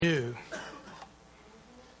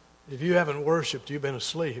If you haven't worshiped, you've been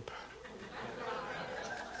asleep.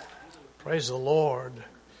 Praise the Lord.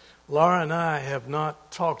 Laura and I have not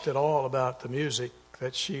talked at all about the music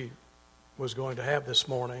that she was going to have this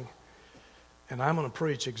morning. And I'm going to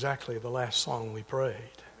preach exactly the last song we prayed,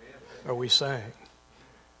 or we sang.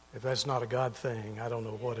 If that's not a God thing, I don't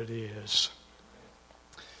know what it is.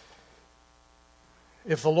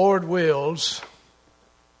 If the Lord wills,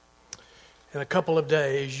 in a couple of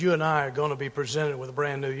days, you and I are going to be presented with a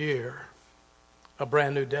brand new year, a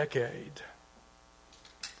brand new decade.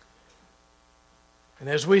 And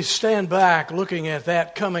as we stand back looking at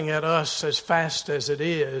that coming at us as fast as it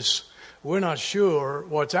is, we're not sure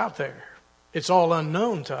what's out there. It's all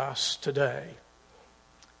unknown to us today.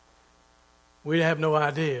 We have no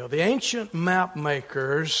idea. The ancient map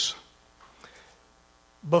makers,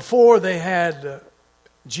 before they had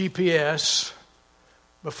GPS,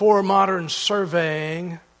 before modern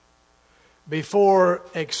surveying, before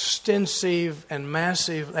extensive and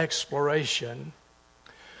massive exploration,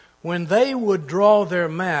 when they would draw their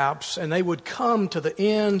maps and they would come to the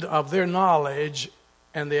end of their knowledge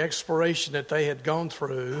and the exploration that they had gone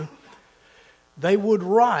through, they would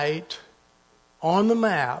write on the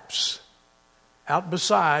maps out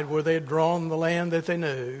beside where they had drawn the land that they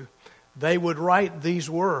knew, they would write these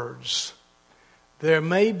words: "There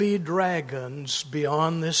may be dragons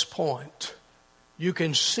beyond this point." You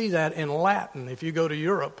can see that in Latin. If you go to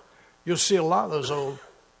Europe, you'll see a lot of those old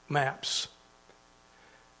maps.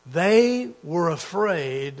 They were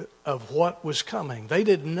afraid of what was coming. They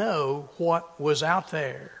didn't know what was out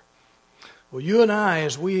there. Well, you and I,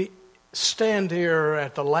 as we stand here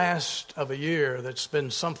at the last of a year that's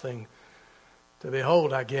been something to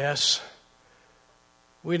behold, I guess,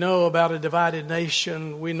 we know about a divided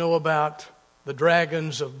nation. We know about the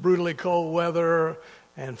dragons of brutally cold weather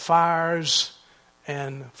and fires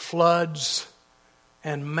and floods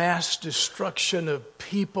and mass destruction of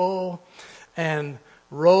people and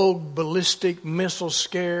rogue ballistic missile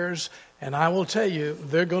scares. And I will tell you,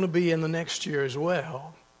 they're going to be in the next year as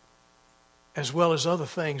well as other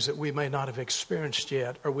things that we may not have experienced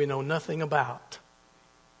yet or we know nothing about.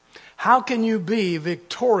 How can you be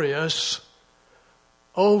victorious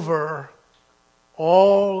over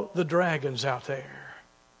all the dragons out there?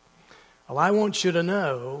 Well, I want you to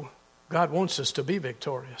know God wants us to be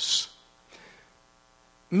victorious.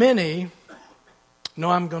 I'm going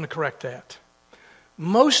to correct that.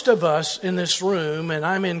 Most of us in this room, and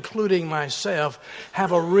I'm including myself,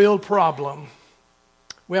 have a real problem.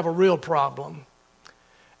 We have a real problem.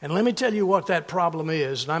 And let me tell you what that problem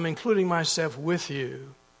is, and I'm including myself with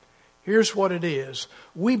you. Here's what it is.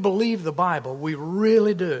 We believe the Bible. We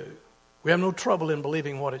really do. We have no trouble in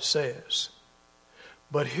believing what it says.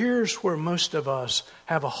 But here's where most of us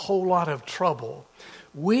have a whole lot of trouble.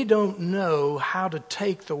 We don't know how to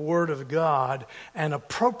take the Word of God and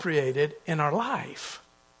appropriate it in our life.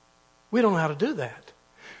 We don't know how to do that.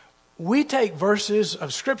 We take verses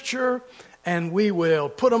of Scripture and we will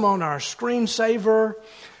put them on our screensaver.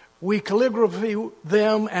 We calligraphy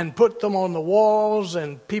them and put them on the walls,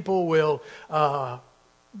 and people will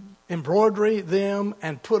embroidery them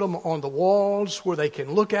and put them on the walls where they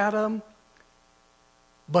can look at them.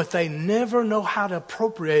 But they never know how to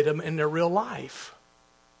appropriate them in their real life.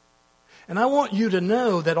 And I want you to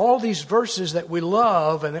know that all these verses that we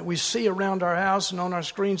love and that we see around our house and on our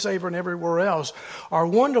screensaver and everywhere else are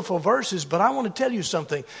wonderful verses, but I want to tell you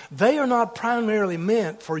something. They are not primarily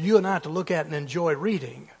meant for you and I to look at and enjoy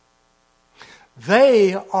reading.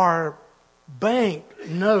 They are bank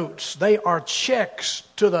notes. They are checks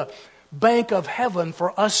to the bank of heaven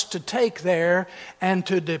for us to take there and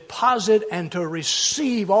to deposit and to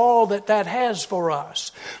receive all that has for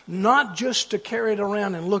us. Not just to carry it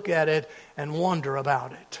around and look at it and wonder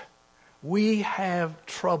about it. We have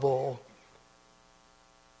trouble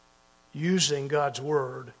using God's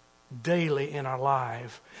Word daily in our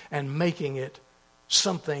life and making it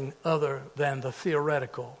something other than the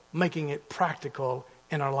theoretical, making it practical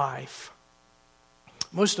in our life.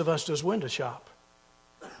 Most of us just window shop.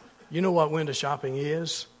 You know what window shopping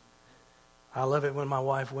is? I love it when my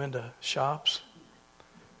wife window shops.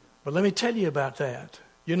 But let me tell you about that.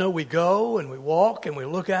 You know, we go and we walk and we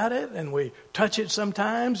look at it and we touch it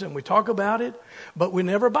sometimes and we talk about it, but we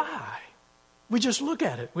never buy. We just look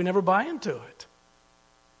at it. We never buy into it.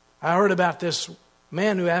 I heard about this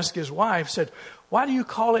man who asked his wife, said, "Why do you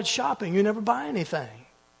call it shopping? You never buy anything."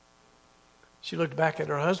 She looked back at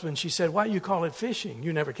her husband. She said, "Why do you call it fishing?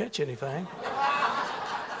 You never catch anything."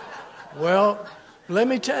 Well, let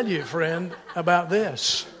me tell you, friend, about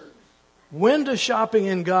this. Window shopping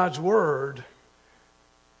in God's Word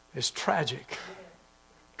is tragic.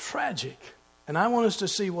 Tragic. And I want us to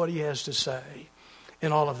see what he has to say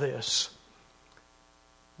in all of this.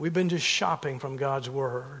 We've been just shopping from God's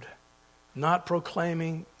word, not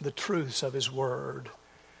proclaiming the truths of his word.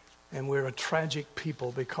 And we're a tragic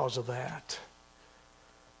people because of that.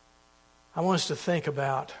 I want us to think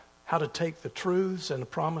about how to take the truths and the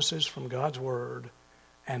promises from God's word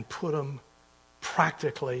and put them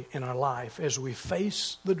practically in our life as we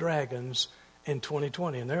face the dragons in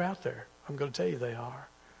 2020. And they're out there. I'm going to tell you they are.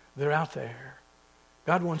 They're out there.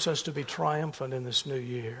 God wants us to be triumphant in this new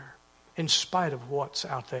year in spite of what's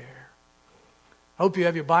out there. I hope you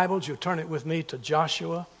have your Bibles. You'll turn it with me to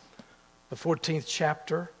Joshua, the 14th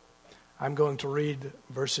chapter. I'm going to read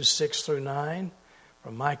verses 6 through 9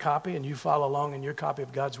 from my copy, and you follow along in your copy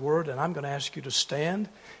of God's Word. And I'm going to ask you to stand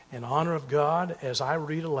in honor of God as I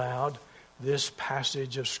read aloud this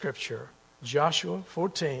passage of Scripture. Joshua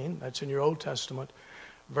 14, that's in your Old Testament,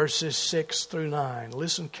 verses 6 through 9.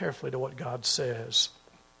 Listen carefully to what God says.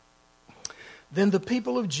 Then the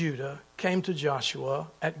people of Judah came to Joshua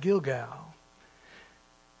at Gilgal,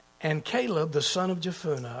 and Caleb, the son of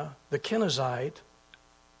Jephunneh, the Kenizzite,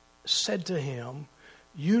 said to him,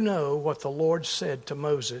 "You know what the Lord said to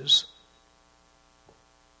Moses,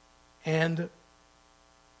 and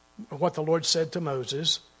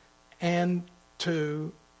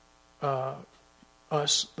to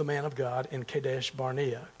us, the man of God, in Kadesh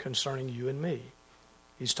Barnea, concerning you and me."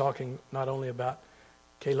 He's talking not only about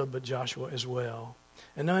Caleb, but Joshua as well.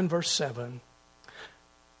 And now in verse 7,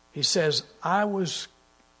 he says, I was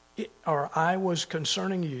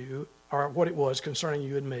concerning you, or what it was concerning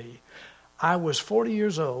you and me. I was 40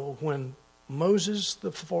 years old when Moses,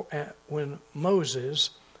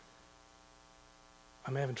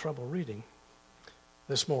 I'm having trouble reading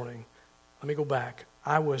this morning. Let me go back.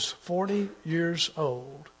 I was 40 years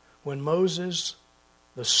old when Moses,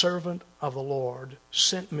 the servant of the Lord,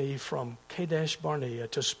 sent me from Kadesh Barnea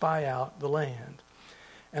to spy out the land.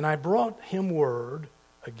 And I brought him word,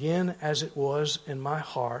 again as it was in my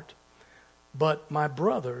heart, but my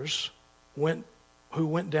brothers who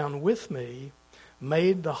went down with me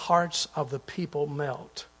made the hearts of the people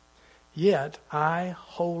melt. Yet I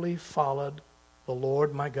wholly followed the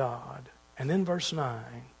Lord my God. And then verse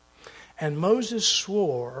 9. And Moses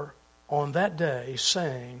swore on that day,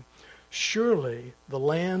 saying, surely the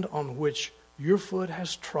land on which your foot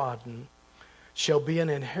has trodden shall be an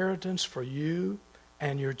inheritance for you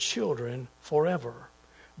and your children forever,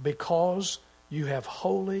 because you have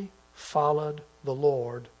wholly followed the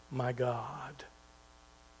Lord my God.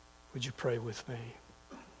 Would you pray with me?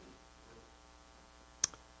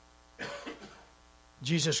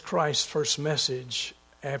 Jesus Christ's first message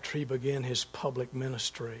after he began his public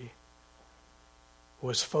ministry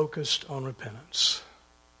was focused on repentance.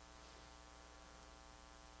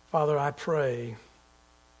 Father, I pray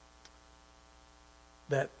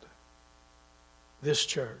that this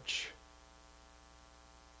church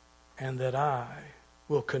and that I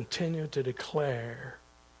will continue to declare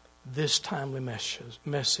this timely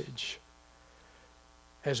message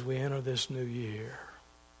as we enter this new year.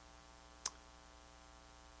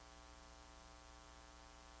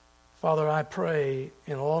 Father, I pray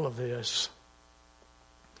in all of this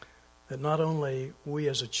that not only we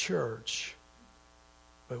as a church,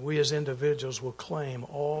 but we as individuals will claim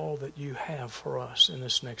all that you have for us in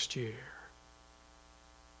this next year.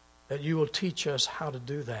 That you will teach us how to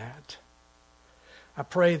do that. I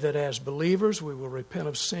pray that as believers we will repent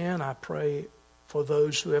of sin. I pray for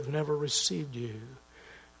those who have never received you,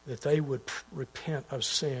 that they would repent of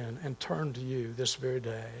sin and turn to you this very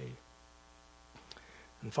day.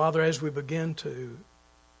 And Father, as we begin to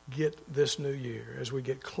get this new year, as we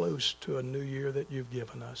get close to a new year that you've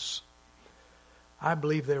given us, I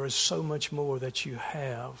believe there is so much more that you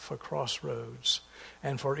have for Crossroads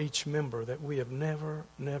and for each member that we have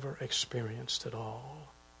never experienced at all.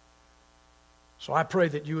 So I pray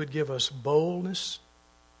that you would give us boldness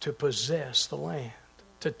to possess the land,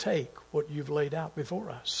 to take what you've laid out before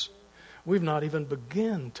us. We've not even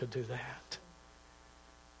begun to do that.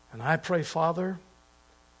 And I pray, Father,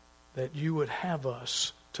 that you would have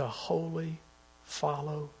us to wholly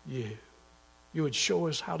follow you. You would show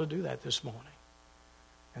us how to do that this morning.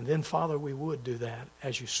 And then, Father, we would do that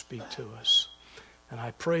as you speak to us. And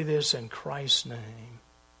I pray this in Christ's name.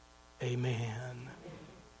 Amen.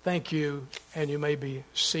 Thank you, and you may be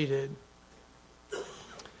seated.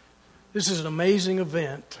 This is an amazing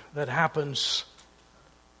event that happens.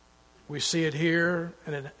 We see it here,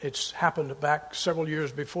 and it's happened back several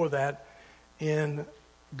years before that in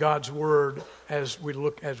God's Word, as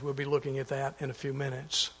we'll be looking at that in a few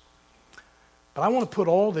minutes. But I want to put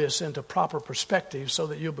all this into proper perspective so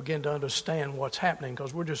that you'll begin to understand what's happening,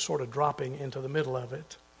 because we're just sort of dropping into the middle of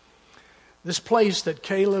it. This place that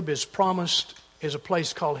Caleb is promised is a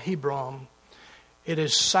place called Hebron. It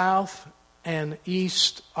is south and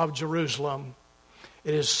east of Jerusalem.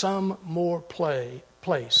 It is some more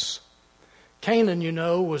place. Canaan, you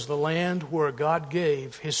know, was the land where God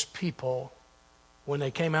gave his people when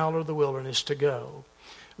they came out of the wilderness to go.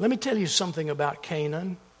 Let me tell you something about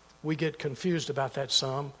Canaan. We get confused about that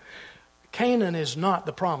some. Canaan is not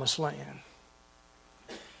the promised land.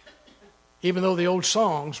 Even though the old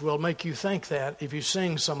songs will make you think that if you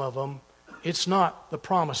sing some of them, it's not the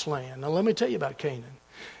promised land. Now let me tell you about Canaan.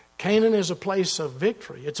 Canaan is a place of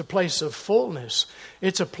victory. It's a place of fullness.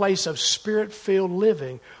 It's a place of spirit-filled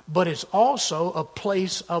living. But it's also a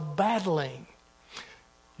place of battling.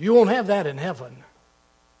 You won't have that in heaven.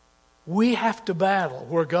 We have to battle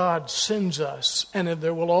where God sends us. And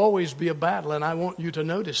there will always be a battle. And I want you to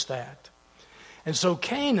notice that. And so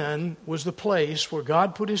Canaan was the place where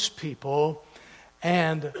God put his people.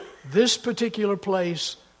 And this particular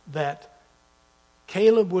place that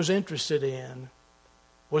Caleb was interested in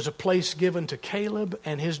was a place given to Caleb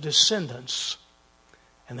and his descendants.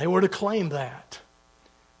 And they were to claim that.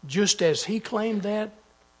 Just as he claimed that,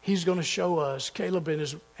 he's going to show us, Caleb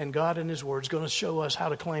and God in his word is going to show us how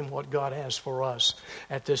to claim what God has for us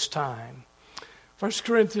at this time. 1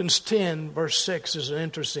 Corinthians 10 verse 6 is an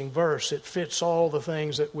interesting verse. It fits all the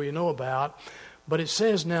things that we know about. But it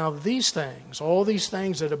says, now these things, all these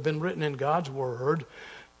things that have been written in God's word,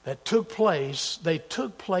 that took place, they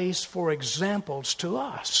took place for examples to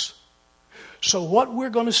us. So what we're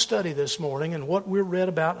going to study this morning and what we're read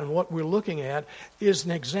about and what we're looking at is an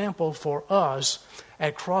example for us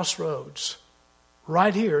at Crossroads.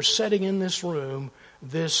 Right here, sitting in this room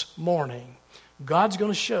this morning. God's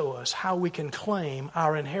going to show us how we can claim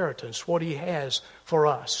our inheritance, what he has for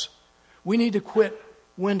us. We need to quit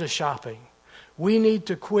window shopping. We need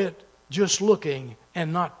to quit just looking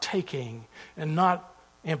and not taking and not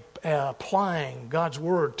applying God's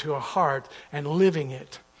word to our heart and living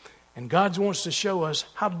it. And God wants to show us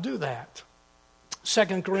how to do that.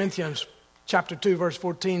 2 Corinthians chapter 2 verse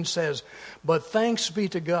 14 says, but thanks be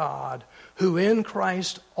to God who in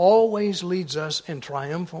Christ always leads us in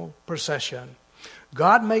triumphal procession.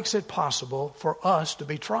 God makes it possible for us to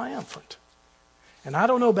be triumphant. And I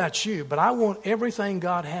don't know about you, but I want everything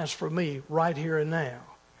God has for me right here and now.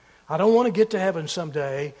 I don't want to get to heaven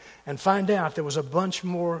someday and find out there was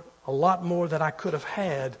a lot more that I could have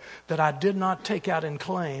had that I did not take out and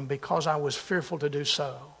claim because I was fearful to do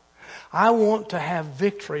so. I want to have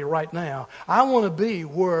victory right now. I want to be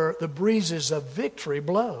where the breezes of victory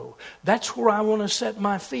blow. That's where I want to set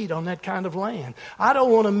my feet on that kind of land. I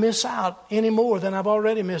don't want to miss out any more than I've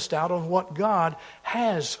already missed out on what God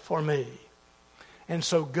has for me. And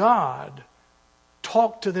so God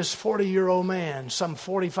talked to this 40-year-old man some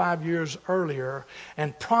 45 years earlier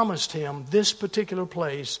and promised him this particular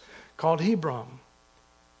place called Hebron.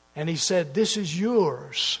 And he said, this is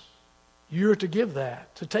yours. You're to give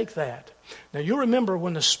that, to take that. Now you remember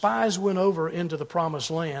when the spies went over into the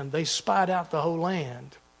promised land, they spied out the whole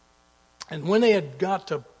land. And when they had got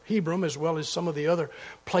to Hebron, as well as some of the other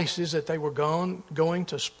places that they were going to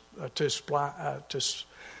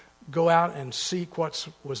go out and seek what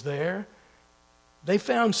was there, they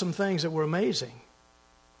found some things that were amazing.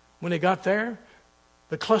 When they got there,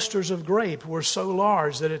 the clusters of grape were so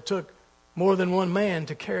large that it took more than one man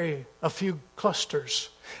to carry a few clusters.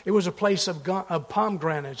 It was a place of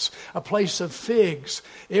pomegranates, a place of figs.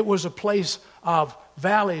 It was a place of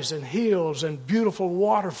valleys and hills and beautiful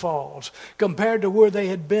waterfalls. Compared to where they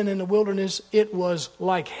had been in the wilderness, it was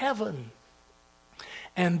like heaven.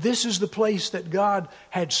 And this is the place that God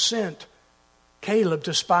had sent Caleb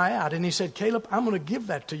to spy out. And he said, Caleb, I'm going to give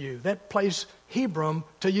that to you. That place, Hebron,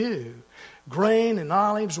 to you. Grain and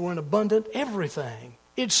olives were in abundant, everything.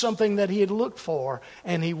 It's something that he had looked for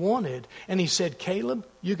and he wanted. And he said, Caleb,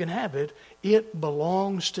 you can have it. It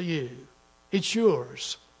belongs to you. It's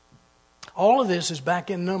yours. All of this is back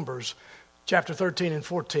in Numbers chapter 13 and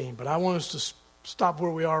 14. But I want us to stop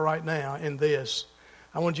where we are right now in this.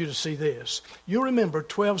 I want you to see this. You remember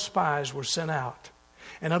 12 spies were sent out.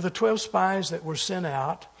 And of the 12 spies that were sent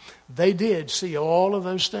out, they did see all of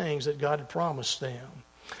those things that God had promised them.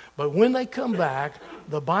 But when they come back,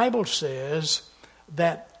 the Bible says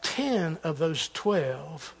that 10 of those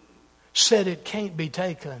 12 said it can't be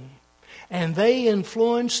taken. And they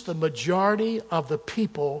influenced the majority of the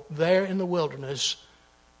people there in the wilderness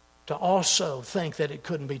to also think that it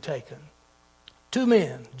couldn't be taken. 2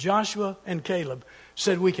 men, Joshua and Caleb,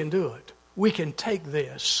 said we can do it. We can take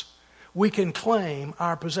this. we can claim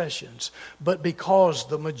our possessions. But because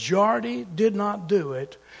the majority did not do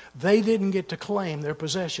it, they didn't get to claim their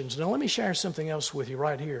possessions. Now let me share something else with you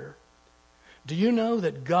right here. Do you know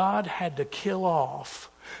that God had to kill off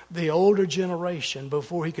the older generation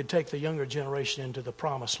before he could take the younger generation into the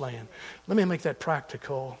promised land? Let me make that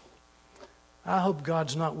practical. I hope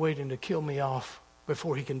God's not waiting to kill me off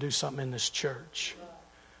before he can do something in this church.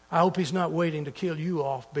 I hope he's not waiting to kill you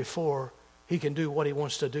off before he can do what he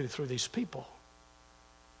wants to do through these people.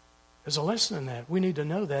 There's a lesson in that. We need to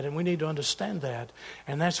know that, and we need to understand that.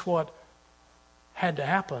 And that's what had to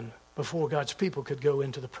happen before God's people could go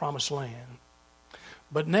into the promised land.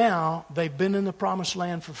 But now they've been in the promised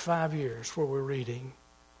land for 5 years, where we're reading.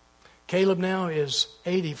 Caleb now is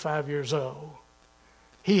 85 years old.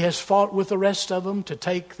 He has fought with the rest of them to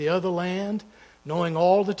take the other land, knowing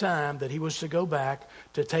all the time that he was to go back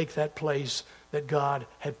to take that place that God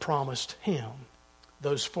had promised him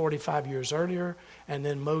those 45 years earlier, and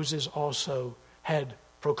then Moses also had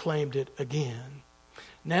proclaimed it again.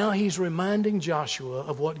 Now he's reminding Joshua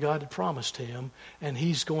of what God had promised him, and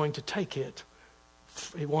he's going to take it.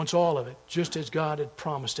 He wants all of it, just as God had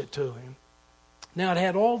promised it to him. Now, it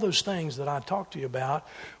had all those things that I talked to you about,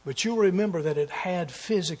 but you'll remember that it had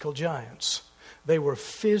physical giants. They were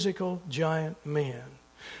physical giant men.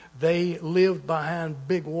 They lived behind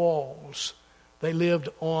big walls. They lived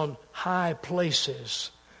on high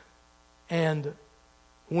places. And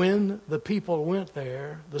when the people went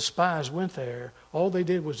there, the spies went there, all they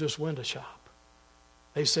did was just window shop.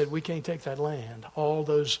 They said, we can't take that land. All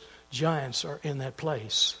those giants are in that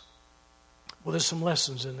place. Well, there's some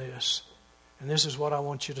lessons in this. And this is what I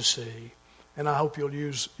want you to see. And I hope you'll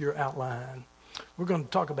use your outline. We're going to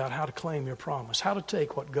talk about how to claim your promise, how to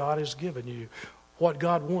take what God has given you, what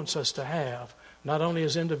God wants us to have, not only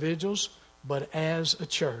as individuals, but as a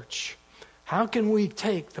church. How can we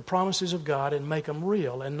take the promises of God and make them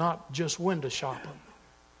real and not just window shop them?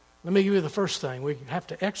 Let me give you the first thing. We have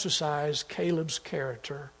to exercise Caleb's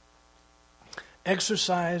character.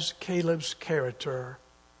 Exercise Caleb's character.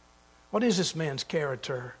 What is this man's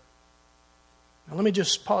character? Now, let me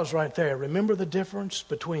just pause right there. Remember the difference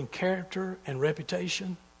between character and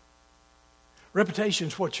reputation? Reputation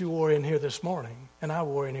is what you wore in here this morning, and I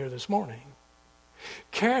wore in here this morning.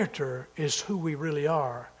 Character is who we really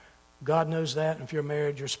are. God knows that, and if you're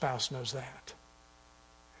married, your spouse knows that.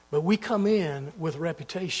 But we come in with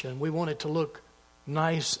reputation. We want it to look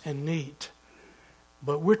nice and neat.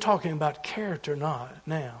 But we're talking about character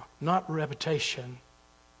now, not reputation.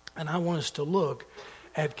 And I want us to look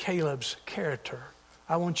at Caleb's character.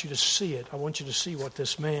 I want you to see it. I want you to see what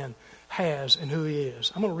this man has and who he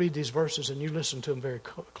is. I'm going to read these verses and you listen to them very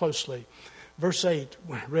closely. Verse 8,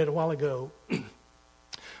 we read a while ago.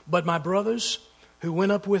 But my brothers who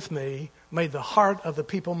went up with me made the heart of the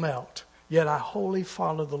people melt. Yet I wholly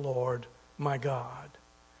followed the Lord my God.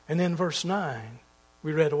 And then verse 9,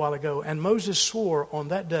 we read a while ago. And Moses swore on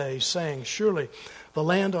that day, saying, surely the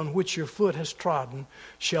land on which your foot has trodden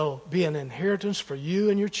shall be an inheritance for you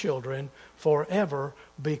and your children forever,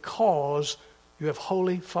 because you have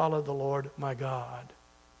wholly followed the Lord my God.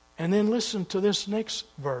 And then listen to this next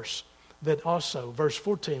verse that also, verse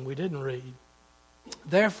 14, we didn't read.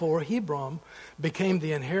 Therefore Hebron became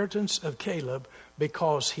the inheritance of Caleb,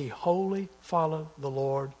 because he wholly followed the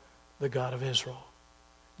Lord, the God of Israel.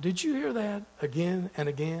 Did you hear that again and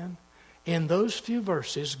again? In those few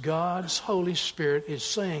verses, God's Holy Spirit is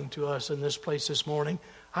saying to us in this place this morning,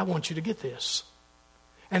 I want you to get this.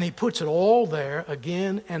 And he puts it all there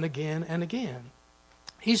again and again and again.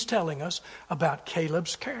 He's telling us about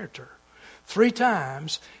Caleb's character. 3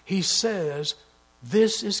 times he says,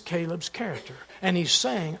 this is Caleb's character. And he's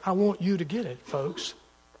saying, I want you to get it, folks.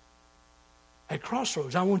 At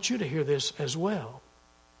Crossroads, I want you to hear this as well.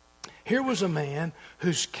 Here was a man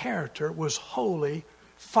whose character was wholly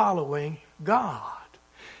following God.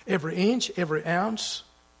 Every inch, every ounce,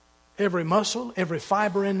 every muscle, every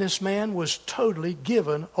fiber in this man was totally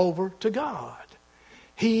given over to God.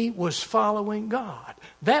 He was following God.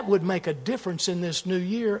 That would make a difference in this new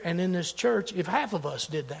year and in this church if half of us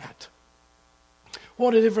did that.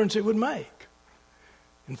 What a difference it would make.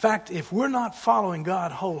 In fact, if we're not following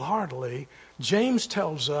God wholeheartedly, James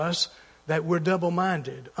tells us that we're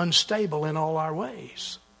double-minded, unstable in all our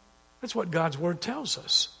ways. That's what God's Word tells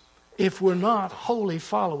us, if we're not wholly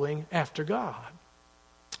following after God.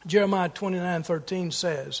 Jeremiah 29:13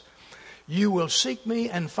 says, you will seek me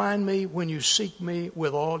and find me when you seek me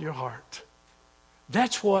with all your heart.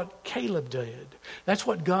 That's what Caleb did. That's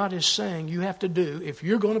what God is saying you have to do if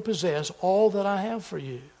you're going to possess all that I have for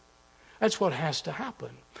you. That's what has to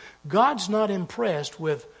happen. God's not impressed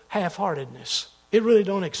with half-heartedness It really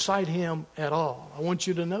don't excite him at all. I want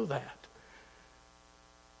you to know that.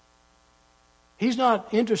 He's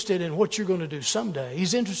not interested in what you're going to do someday.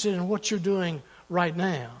 He's interested in what you're doing right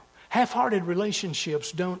now. Half-hearted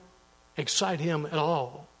relationships don't excite him at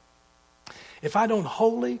all. If I don't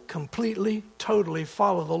wholly, completely, totally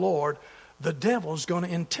follow the Lord, the devil's going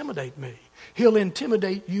to intimidate me. He'll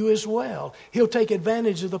intimidate you as well. He'll take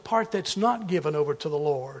advantage of the part that's not given over to the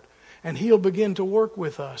Lord. And he'll begin to work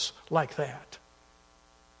with us like that.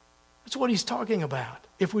 That's what he's talking about.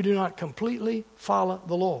 If we do not completely follow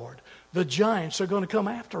the Lord, the giants are going to come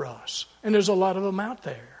after us. And there's a lot of them out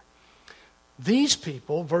there. These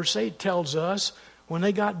people, verse 8 tells us, when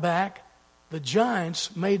they got back, the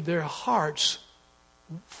giants made their hearts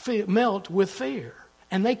melt with fear.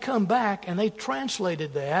 And they come back and they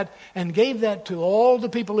translated that and gave that to all the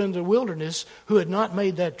people in the wilderness who had not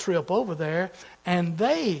made that trip over there. And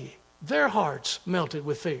their hearts melted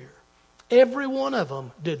with fear. Every one of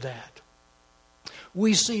them did that.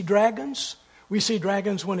 We see dragons. We see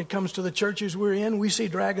dragons when it comes to the churches we're in. We see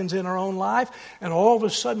dragons in our own life. And all of a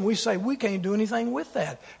sudden we say, we can't do anything with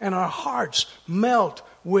that. And our hearts melt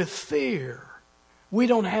with fear. We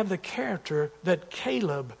don't have the character that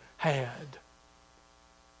Caleb had.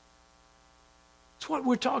 It's what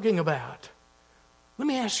we're talking about. Let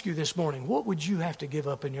me ask you this morning, what would you have to give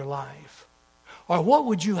up in your life? Or what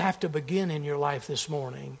would you have to begin in your life this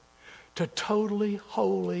morning to totally,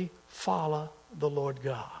 wholly follow the Lord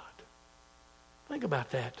God? Think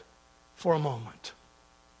about that for a moment.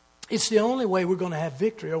 It's the only way we're going to have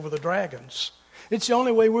victory over the dragons. It's the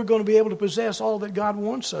only way we're going to be able to possess all that God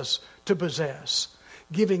wants us to possess,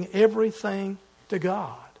 giving everything to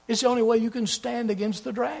God. It's the only way you can stand against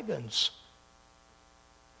the dragons.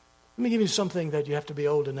 Let me give you something that you have to be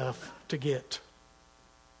old enough to get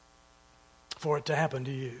for it to happen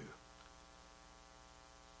to you.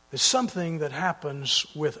 There's something that happens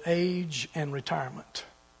with age and retirement.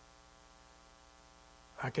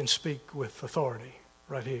 I can speak with authority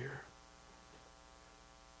right here.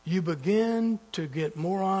 You begin to get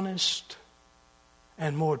more honest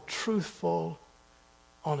and more truthful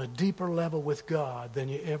on a deeper level with God than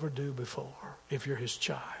you ever do before if you're His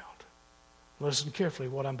child. Listen carefully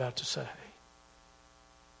what I'm about to say.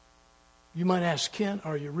 You might ask, Ken,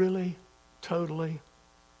 are you really totally,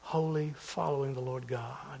 wholly following the Lord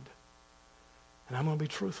God? And I'm going to be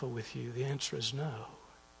truthful with you. The answer is no.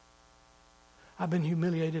 I've been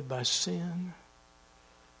humiliated by sin,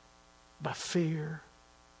 by fear,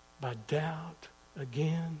 by doubt,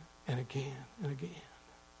 again and again and again.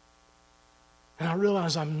 And I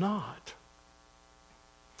realize I'm not.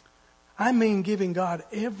 I mean giving God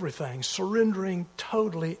everything, surrendering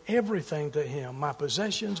totally everything to Him. My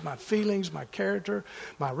possessions, my feelings, my character,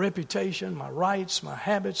 my reputation, my rights, my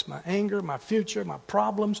habits, my anger, my future, my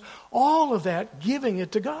problems. All of that, giving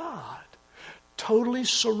it to God. Totally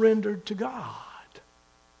surrendered to God.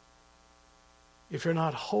 If you're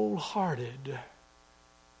not wholehearted,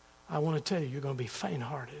 I want to tell you, you're going to be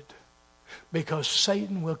faint-hearted. Because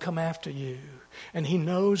Satan will come after you. And he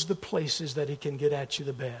knows the places that he can get at you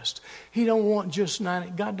the best. He don't want just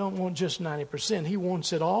 90%. God don't want just 90%. He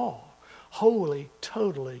wants it all. Wholly,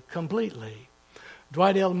 totally, completely.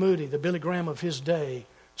 Dwight L. Moody, the Billy Graham of his day,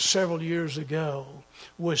 several years ago,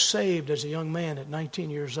 was saved as a young man at 19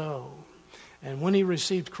 years old. And when he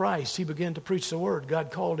received Christ, he began to preach the Word.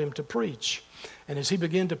 God called him to preach. And as he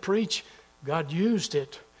began to preach, God used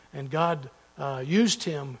it. And God used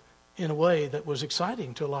him in a way that was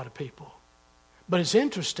exciting to a lot of people. But it's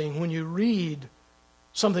interesting when you read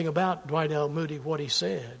something about Dwight L. Moody, what he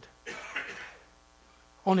said.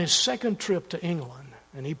 On his second trip to England,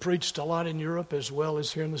 and he preached a lot in Europe as well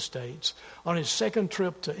as here in the States. On his second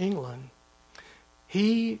trip to England,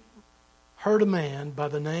 he heard a man by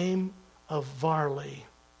the name of Varley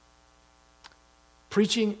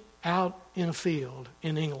preaching out in a field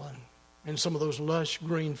in England, in some of those lush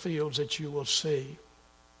green fields that you will see.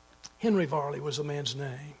 Henry Varley was the man's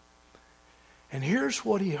name. And here's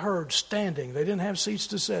what he heard standing. They didn't have seats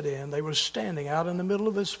to sit in. They were standing out in the middle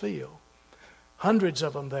of this field. Hundreds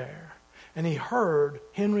of them there. And he heard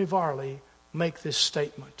Henry Varley make this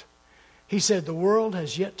statement. He said, the world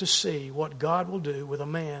has yet to see what God will do with a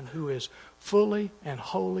man who is fully and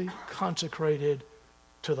wholly consecrated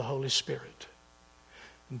to the Holy Spirit.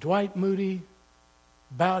 And Dwight Moody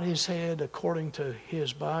bowed his head according to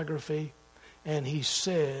his biography, and he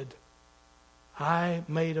said, I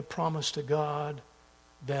made a promise to God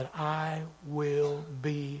that I will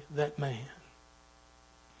be that man.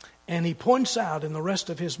 And he points out in the rest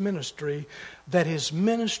of his ministry that his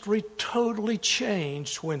ministry totally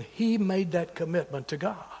changed when he made that commitment to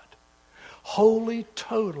God. Wholly,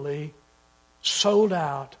 totally sold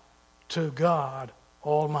out to God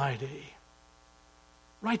Almighty.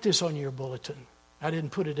 Write this on your bulletin. I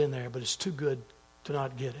didn't put it in there, but it's too good to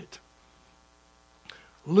not get it.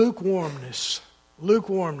 Lukewarmness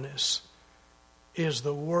is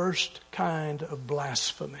the worst kind of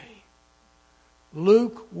blasphemy.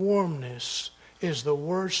 Lukewarmness is the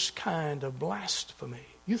worst kind of blasphemy.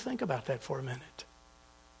 You think about that for a minute.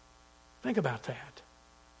 Think about that.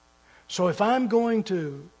 So if I'm going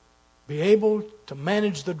to be able to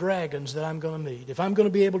manage the dragons that I'm going to meet, if I'm going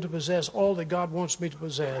to be able to possess all that God wants me to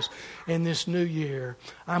possess in this new year,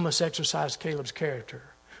 I must exercise Caleb's character.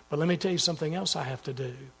 But let me tell you something else I have to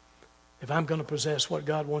do. If I'm going to possess what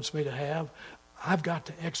God wants me to have, I've got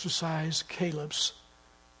to exercise Caleb's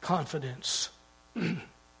confidence.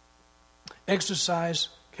 Exercise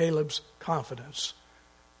Caleb's confidence.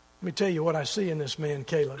 Let me tell you what I see in this man,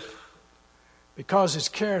 Caleb. Because his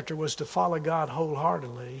character was to follow God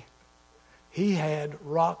wholeheartedly, he had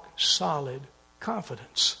rock-solid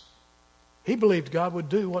confidence. He believed God would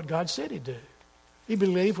do what God said he'd do. He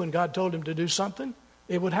believed when God told him to do something,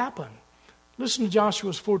 it would happen. Listen to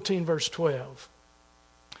Joshua 14, verse 12.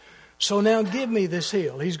 So now give me this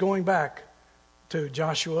hill. He's going back to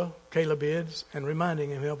Joshua, Caleb is, and reminding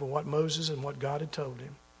him of what Moses and what God had told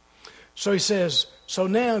him. So he says, so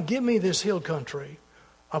now give me this hill country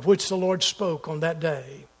of which the Lord spoke on that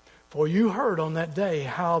day. For you heard on that day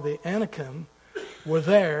how the Anakim were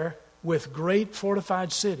there with great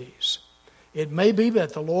fortified cities. It may be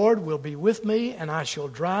that the Lord will be with me, and I shall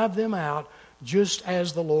drive them out just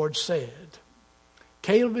as the Lord said.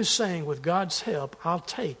 Caleb is saying, with God's help, I'll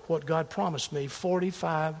take what God promised me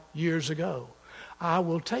 45 years ago. I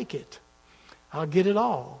will take it. I'll get it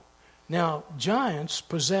all. Now, giants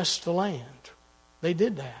possessed the land. They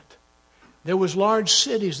did that. There was large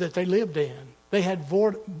cities that they lived in. They had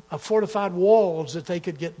fortified walls that they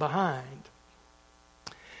could get behind.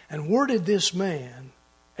 And where did this man,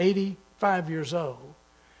 85 years old,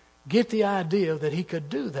 get the idea that he could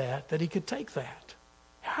do that he could take that?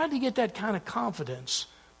 How did he get that kind of confidence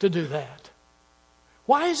to do that?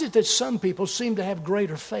 Why is it that some people seem to have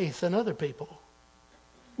greater faith than other people?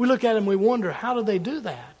 We look at them and we wonder, how do they do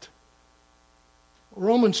that?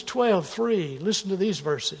 Romans 12:3, listen to these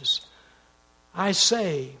verses. I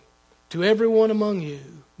say to everyone among you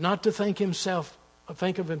not to think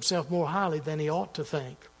of himself more highly than he ought to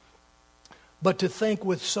think, but to think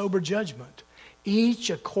with sober judgment, each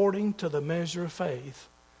according to the measure of faith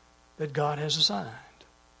that God has assigned.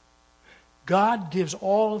 God gives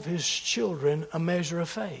all of his children a measure of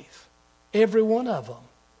faith. Every one of them.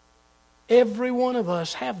 Every one of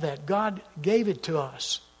us have that. God gave it to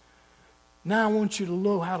us. Now I want you to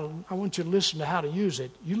listen to how to use it.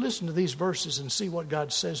 You listen to these verses and see what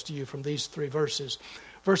God says to you from these three verses.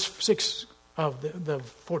 Verse 6 of the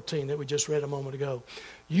 14 that we just read a moment ago.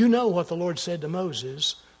 You know what the Lord said to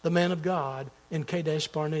Moses, the man of God, in Kadesh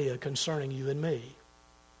Barnea concerning you and me.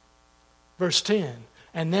 Verse 10.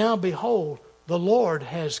 And now behold, the Lord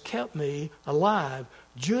has kept me alive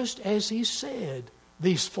just as he said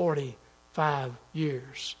these 45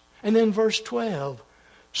 years. And then verse 12.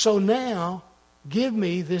 So now, give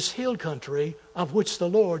me this hill country of which the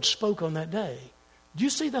Lord spoke on that day. Do you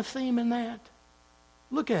see the theme in that?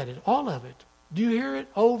 Look at it, all of it. Do you hear it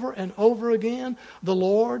over and over again? The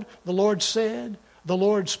Lord said, the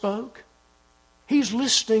Lord spoke. He's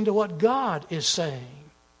listening to what God is saying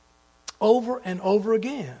over and over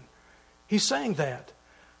again. He's saying that.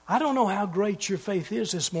 I don't know how great your faith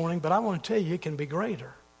is this morning, but I want to tell you it can be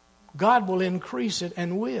greater. God will increase it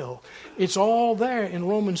and will. It's all there in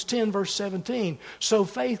Romans 10, verse 17. So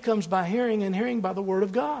faith comes by hearing, and hearing by the word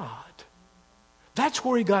of God. That's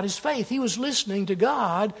where he got his faith. He was listening to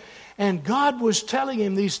God, and God was telling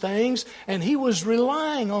him these things, and he was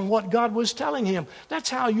relying on what God was telling him. That's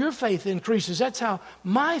how your faith increases. That's how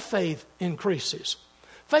my faith increases.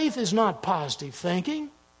 Faith is not positive thinking.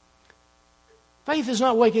 Faith is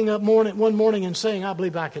not waking up one morning and saying, I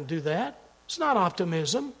believe I can do that. It's not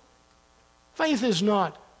optimism. Faith is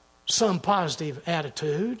not some positive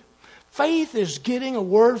attitude. Faith is getting a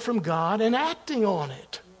word from God and acting on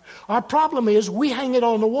it. Our problem is we hang it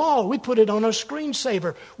on the wall. We put it on a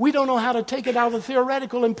screensaver. We don't know how to take it out of the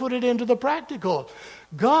theoretical and put it into the practical.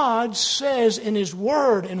 God says in his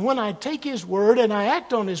word, and when I take his word and I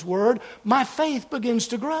act on his word, my faith begins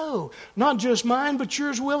to grow. Not just mine, but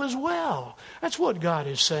yours will as well. That's what God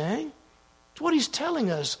is saying. It's what he's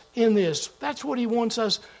telling us in this. That's what he wants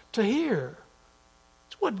us to hear.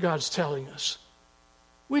 It's what God's telling us.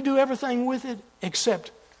 We do everything with it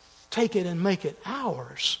except take it and make it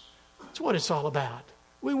ours. That's what it's all about.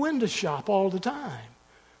 We window shop all the time.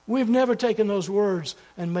 We've never taken those words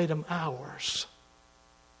and made them ours.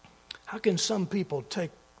 How can some people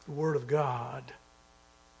take the Word of God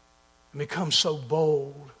and become so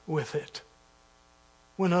bold with it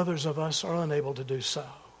when others of us are unable to do so?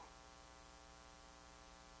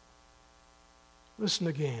 Listen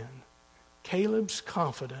again. Caleb's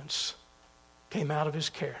confidence came out of his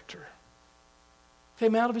character.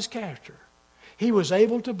 Came out of his character. He was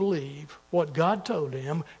able to believe what God told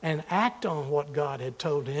him and act on what God had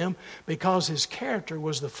told him because his character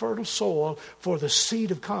was the fertile soil for the seed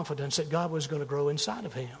of confidence that God was going to grow inside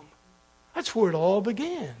of him. That's where it all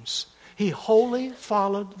begins. He wholly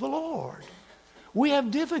followed the Lord. We have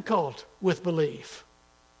difficulty with belief.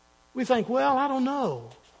 We think, well, I don't know.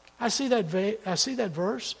 I see that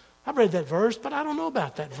verse. I've read that verse, but I don't know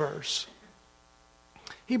about that verse.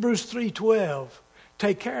 Hebrews 3:12,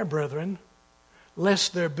 take care, brethren,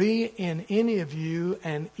 lest there be in any of you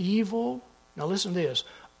an evil, now listen to this,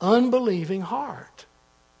 unbelieving heart,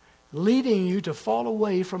 leading you to fall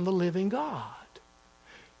away from the living God.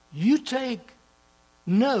 You take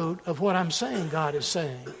note of what I'm saying God is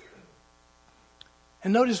saying.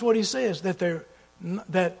 And notice what he says, that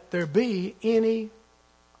there be any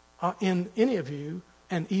in any of you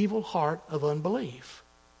an evil heart of unbelief.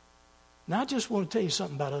 Now I just want to tell you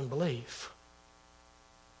something about unbelief.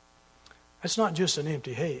 It's not just an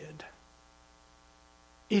empty head.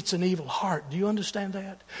 It's an evil heart. Do you understand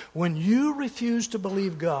that? When you refuse to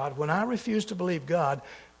believe God, when I refuse to believe God,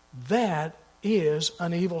 that is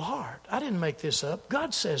an evil heart. I didn't make this up.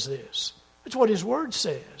 God says this. It's what His Word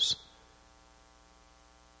says.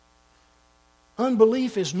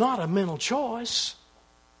 Unbelief is not a mental choice.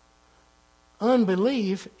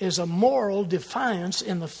 Unbelief is a moral defiance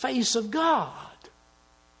in the face of God.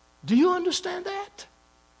 Do you understand that?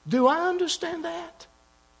 Do I understand that?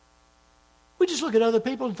 We just look at other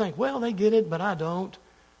people and think, well, they get it, but I don't.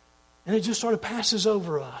 And it just sort of passes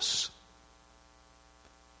over us.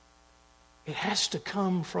 It has to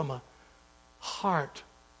come from a heart,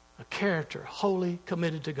 a character, wholly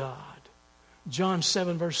committed to God. John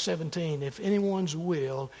 7, verse 17, if anyone's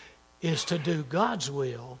will is to do God's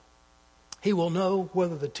will, he will know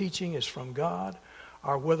whether the teaching is from God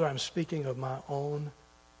or whether I'm speaking of my own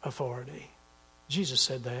authority. Jesus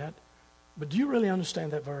said that. But do you really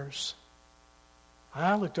understand that verse?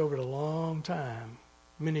 I looked over it a long time,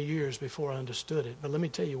 many years before I understood it. But let me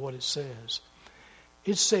tell you what it says.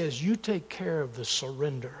 It says you take care of the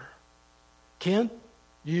surrender. Kent,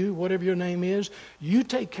 you, whatever your name is, you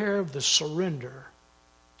take care of the surrender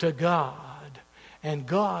to God, and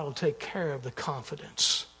God will take care of the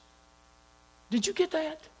confidence. Did you get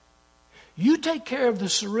that? You take care of the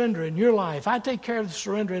surrender in your life. I take care of the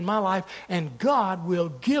surrender in my life, and God will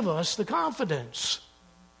give us the confidence.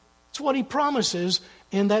 It's what He promises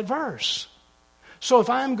in that verse. So if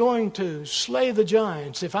I'm going to slay the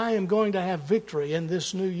giants, if I am going to have victory in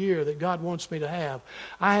this new year that God wants me to have,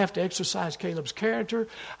 I have to exercise Caleb's character.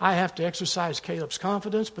 I have to exercise Caleb's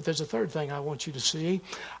confidence. But there's a third thing I want you to see.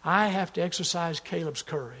 I have to exercise Caleb's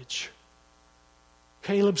courage.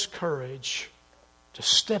 Caleb's courage to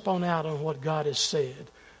step on out on what God has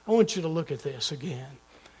said. I want you to look at this again.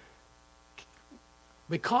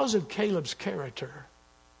 Because of Caleb's character,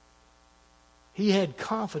 he had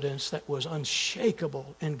confidence that was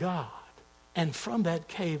unshakable in God. And from that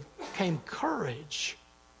came courage.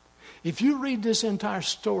 If you read this entire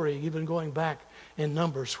story, even going back in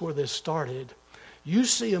Numbers where this started, you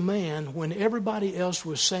see a man, when everybody else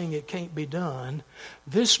was saying it can't be done,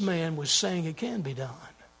 this man was saying it can be done.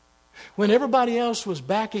 When everybody else was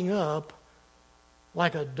backing up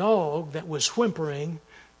like a dog that was whimpering,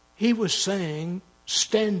 he was saying,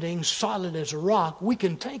 standing solid as a rock, we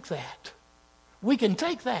can take that. We can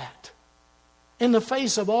take that. In the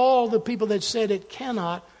face of all the people that said it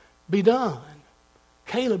cannot be done,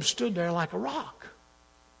 Caleb stood there like a rock.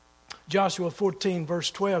 Joshua 14 verse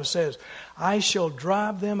 12 says, I shall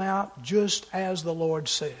drive them out just as the Lord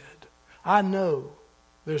said. I know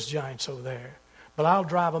there's giants over there, but I'll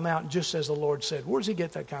drive them out just as the Lord said. Where does he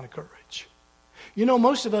get that kind of courage? You know,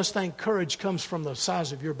 most of us think courage comes from the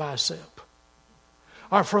size of your bicep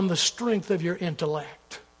or from the strength of your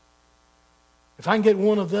intellect. If I can get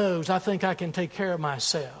one of those, I think I can take care of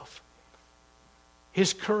myself.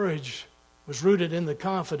 His courage was rooted in the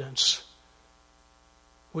confidence,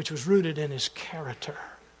 which was rooted in his character.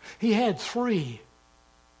 He had 3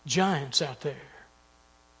 giants out there.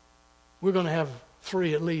 We're going to have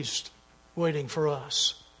 3 at least waiting for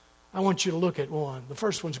us. I want you to look at one. The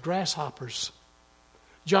first one's grasshoppers.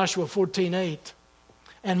 Joshua 14:8.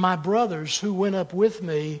 And my brothers who went up with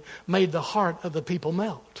me made the heart of the people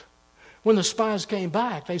melt. When the spies came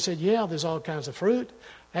back, they said, yeah, there's all kinds of fruit.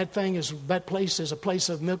 That place is a place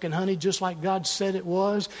of milk and honey, just like God said it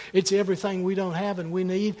was. It's everything we don't have and we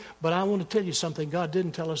need. But I want to tell you something. God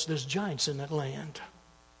didn't tell us there's giants in that land.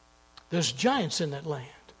 There's giants in that land.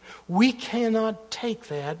 We cannot take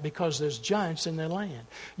that because there's giants in that land.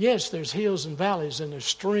 Yes, there's hills and valleys and there's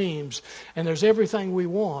streams and there's everything we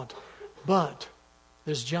want. But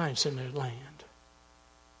there's giants in that land.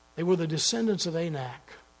 They were the descendants of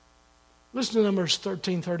Anak. Listen to Numbers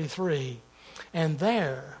 13:33. And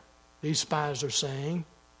there, these spies are saying,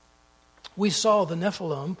 we saw the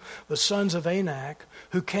Nephilim, the sons of Anak,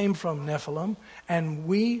 who came from Nephilim, and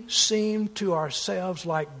we seemed to ourselves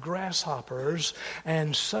like grasshoppers,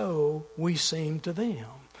 and so we seemed to them.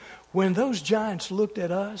 When those giants looked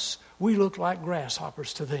at us, we looked like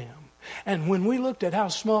grasshoppers to them. And when we looked at how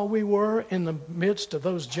small we were in the midst of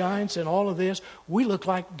those giants and all of this, we looked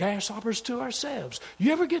like grasshoppers to ourselves.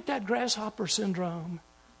 You ever get that grasshopper syndrome?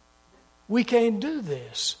 We can't do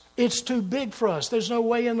this. It's too big for us. There's no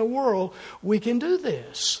way in the world we can do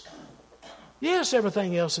this. Yes,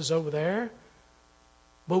 everything else is over there.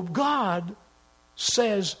 But God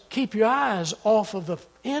says, keep your eyes off of the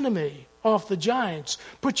enemy, off the giants.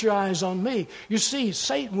 Put your eyes on me. You see,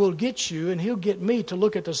 Satan will get you, and he'll get me to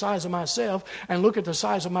look at the size of myself and look at the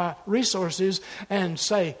size of my resources and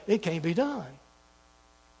say, it can't be done.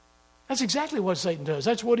 That's exactly what Satan does.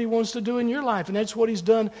 That's what he wants to do in your life, and that's what he's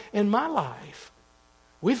done in my life.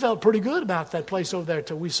 We felt pretty good about that place over there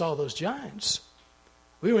until we saw those giants.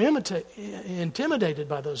 We were intimidated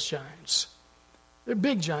by those giants. They're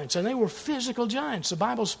big giants, and they were physical giants. The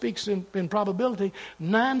Bible speaks in probability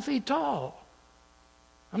 9 feet tall.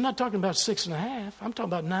 I'm not talking about 6.5. I'm talking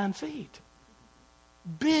about 9 feet.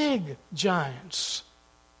 Big giants.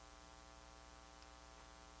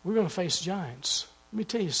 We're going to face giants. Let me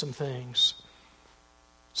tell you some things.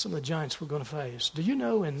 Some of the giants we're going to face. Do you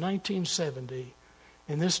know in 1970,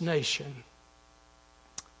 in this nation,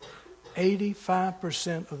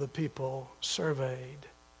 85% of the people surveyed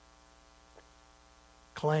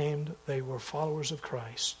claimed they were followers of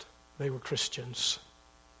Christ. They were Christians.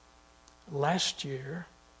 Last year,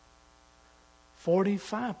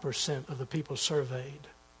 45% of the people surveyed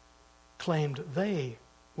claimed they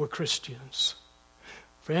were Christians.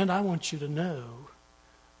 Friend, I want you to know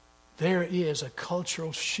there is a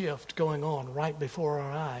cultural shift going on right before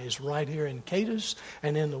our eyes, right here in Cadiz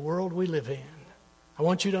and in the world we live in. I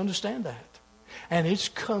want you to understand that. And it's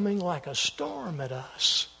coming like a storm at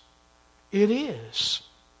us. It is.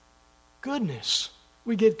 Goodness,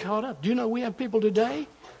 we get caught up. Do you know we have people today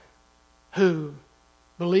who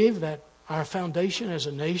believe that our foundation as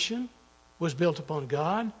a nation was built upon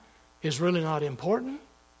God is really not important?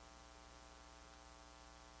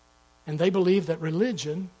 And they believe that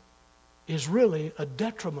religion is really a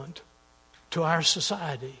detriment to our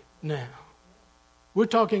society now. We're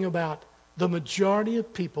talking about the majority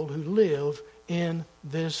of people who live in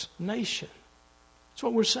this nation. That's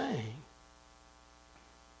what we're saying.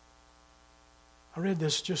 I read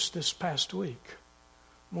this just this past week.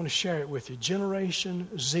 I want to share it with you. Generation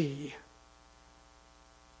Z.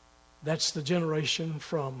 That's the generation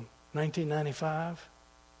from 1995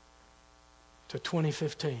 to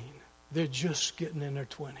 2015. They're just getting in their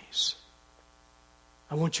 20s.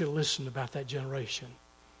 I want you to listen about that generation.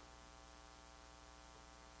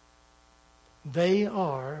 They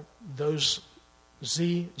are those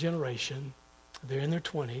Z generation. They're in their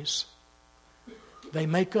 20s. They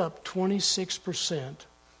make up 26%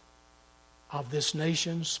 of this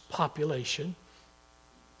nation's population.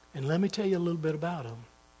 And let me tell you a little bit about them.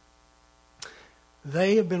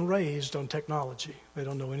 They have been raised on technology. They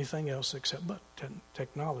don't know anything else except but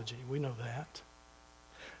technology. We know that.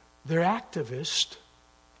 They're activists,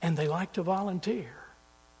 and they like to volunteer.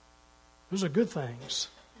 Those are good things.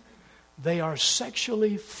 They are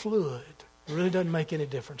sexually fluid. It really doesn't make any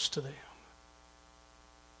difference to them.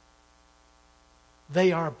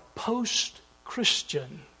 They are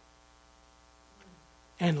post-Christian.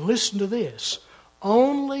 And listen to this.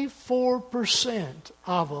 Only 4%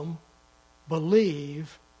 of them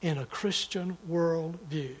believe in a Christian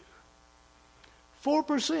worldview.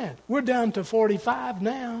 4%. We're down to 45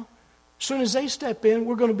 now. As soon as they step in,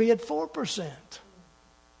 we're going to be at 4%.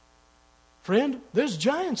 Friend, there's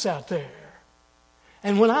giants out there.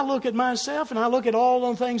 And when I look at myself and I look at all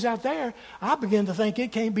the things out there, I begin to think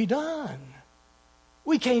it can't be done.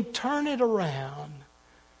 We can't turn it around.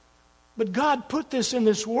 But God put this in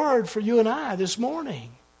this word for you and I this morning.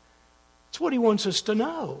 It's what He wants us to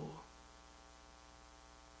know.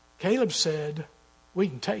 Caleb said, we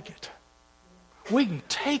can take it. We can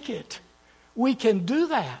take it. We can do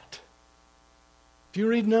that. If you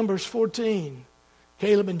read Numbers 14,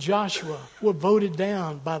 Caleb and Joshua were voted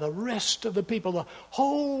down by the rest of the people, the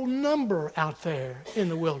whole number out there in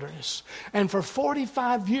the wilderness. And for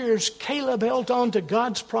 45 years, Caleb held on to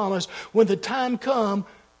God's promise. When the time come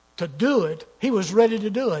to do it, he was ready to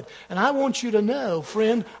do it. And I want you to know,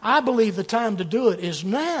 friend, I believe the time to do it is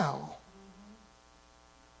now.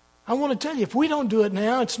 I want to tell you, if we don't do it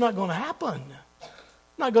now, it's not going to happen. It's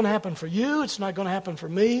not going to happen for you. It's not going to happen for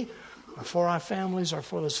me, or for our families, or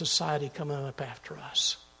for the society coming up after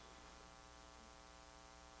us.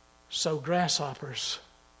 So grasshoppers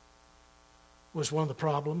was one of the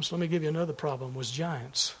problems. Let me give you another problem, was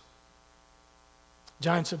giants.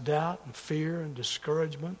 Giants of doubt and fear and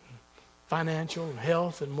discouragement, and financial and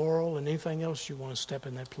health and moral and anything else you want to step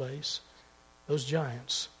in that place. Those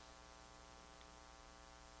giants.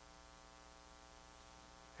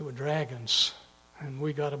 They were dragons, and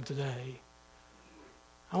we got them today.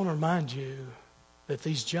 I want to remind you that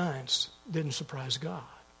these giants didn't surprise God.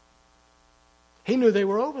 He knew they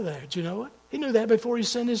were over there. Did you know it? He knew that before he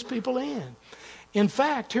sent his people in. In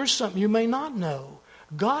fact, here's something you may not know.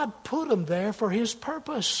 God put them there for his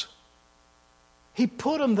purpose. He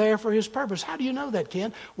put them there for his purpose. How do you know that,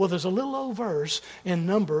 Ken? Well, there's a little old verse in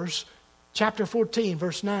Numbers chapter 14,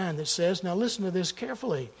 verse 9 that says, now listen to this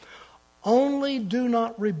carefully. Only do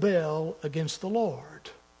not rebel against the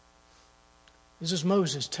Lord. This is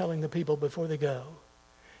Moses telling the people before they go.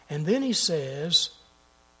 And then he says,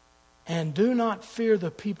 and do not fear the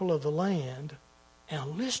people of the land.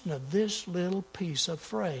 And listen to this little piece of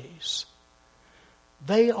phrase.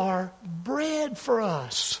 They are bread for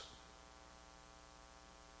us.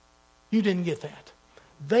 You didn't get that.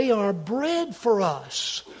 They are bread for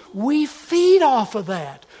us. We feed off of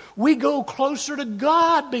that. We go closer to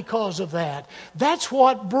God because of that. That's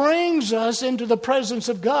what brings us into the presence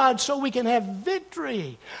of God so we can have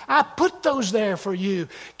victory. I put those there for you.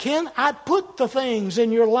 Ken, I put the things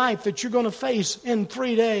in your life that you're going to face in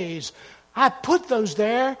 3 days. I put those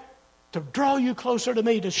there to draw you closer to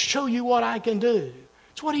me, to show you what I can do.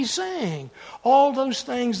 It's what he's saying. All those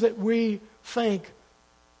things that we think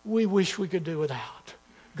we wish we could do without.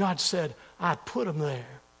 God said, I put them there.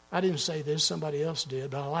 I didn't say this, somebody else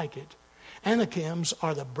did, but I like it. Anakims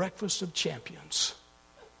are the breakfast of champions.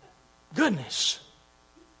 Goodness.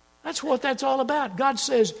 That's what that's all about. God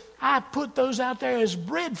says, I put those out there as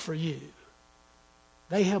bread for you.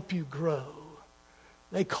 They help you grow.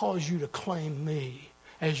 They cause you to claim me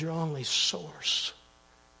as your only source.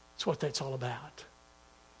 That's what that's all about.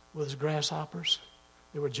 With his grasshoppers,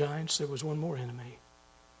 there were giants. There was one more enemy.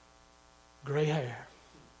 Gray hair.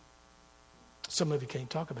 Some of you can't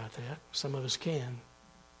talk about that. Some of us can.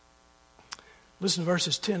 Listen to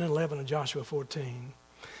verses 10 and 11 of Joshua 14.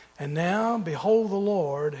 And now, behold, the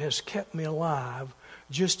Lord has kept me alive,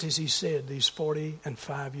 just as he said, these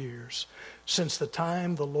 45 years, since the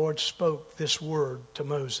time the Lord spoke this word to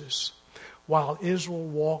Moses, while Israel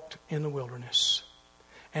walked in the wilderness.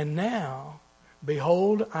 And now,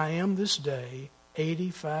 behold, I am this day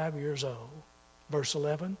 85 years old. Verse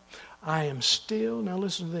 11, I am still, now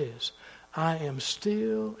listen to this, I am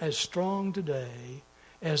still as strong today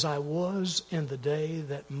as I was in the day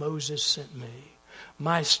that Moses sent me.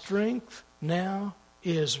 My strength now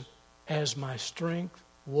is as my strength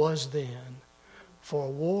was then, for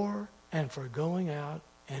war and for going out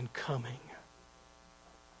and coming.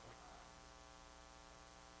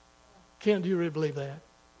 Ken, do you really believe that?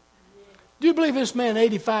 Do you believe this man,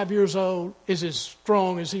 85 years old, is as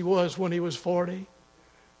strong as he was when he was 40?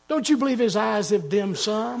 Don't you believe his eyes have dimmed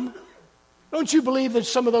some? Don't you believe that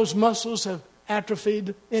some of those muscles have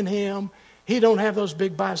atrophied in him? He don't have those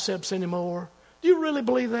big biceps anymore. Do you really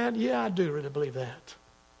believe that? Yeah, I do really believe that.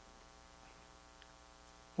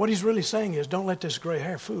 What he's really saying is, don't let this gray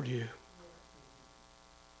hair fool you.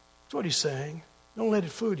 That's what he's saying. Don't let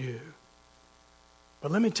it fool you.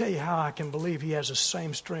 But let me tell you how I can believe he has the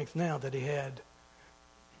same strength now that he had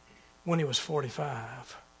when he was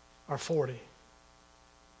 45 or 40. Let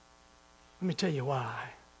me tell you why.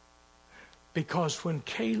 Because when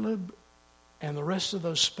Caleb and the rest of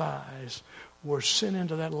those spies were sent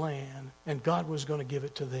into that land and God was going to give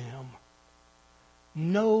it to them,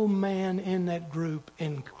 no man in that group,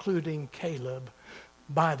 including Caleb,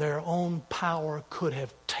 by their own power could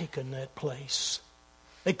have taken that place.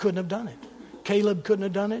 They couldn't have done it. Caleb couldn't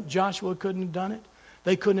have done it. Joshua couldn't have done it.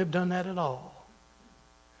 They couldn't have done that at all.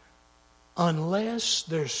 Unless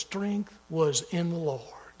their strength was in the Lord.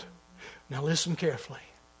 Now listen carefully.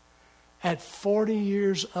 At 40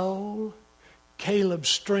 years old, Caleb's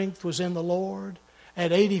strength was in the Lord.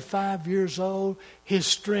 At 85 years old, his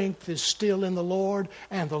strength is still in the Lord,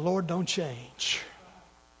 and the Lord don't change.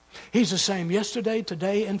 He's the same yesterday,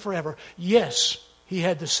 today, and forever. Yes, He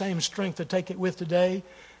had the same strength to take it with today.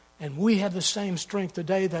 And we have the same strength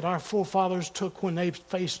today that our forefathers took when they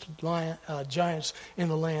faced giants in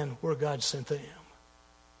the land where God sent them.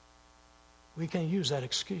 We can't use that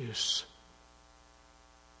excuse.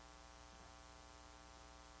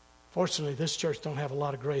 Fortunately, this church don't have a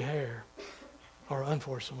lot of gray hair. Or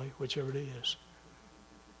unfortunately, whichever it is.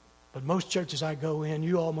 But most churches I go in,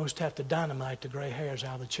 you almost have to dynamite the gray hairs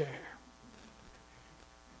out of the chair.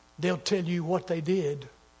 They'll tell you what they did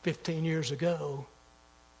 15 years ago.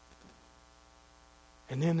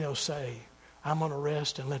 And then they'll say, I'm going to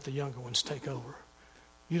rest and let the younger ones take over.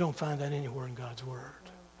 You don't find that anywhere in God's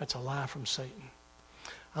Word. That's a lie from Satan.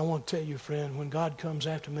 I want to tell you, friend, when God comes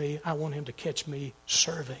after me, I want him to catch me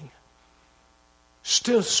serving.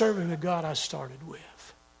 Still serving the God I started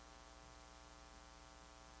with.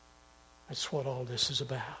 That's what all this is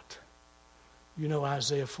about. You know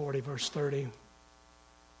Isaiah 40, verse 30,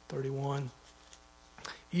 31.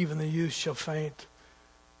 Even the youth shall faint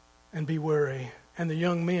and be weary, and the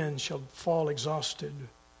young men shall fall exhausted.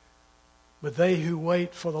 But they who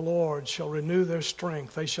wait for the Lord shall renew their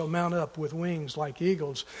strength. They shall mount up with wings like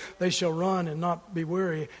eagles. They shall run and not be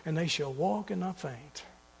weary, and they shall walk and not faint.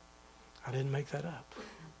 I didn't make that up.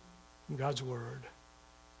 From God's Word.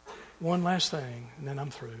 One last thing, and then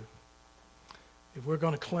I'm through. If we're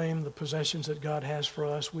going to claim the possessions that God has for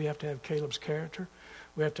us, we have to have Caleb's character.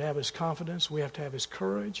 We have to have his confidence. We have to have his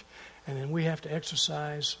courage. And then we have to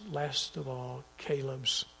exercise, last of all,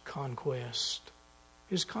 Caleb's conquest.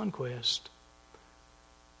 His conquest.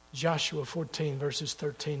 Joshua 14, verses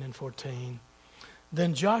 13 and 14.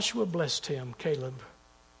 Then Joshua blessed him, Caleb,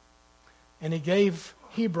 and he gave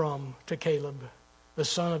Hebron to Caleb, the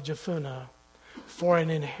son of Jephunneh, for an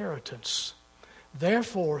inheritance.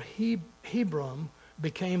 Therefore Hebron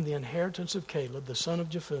became the inheritance of Caleb, the son of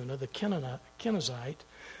Jephunneh, the Kenizzite,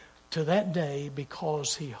 to that day,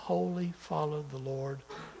 because he wholly followed the Lord,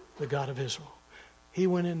 the God of Israel. He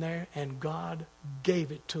went in there and God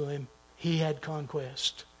gave it to him. He had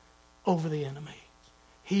conquest over the enemy.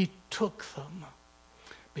 He took them.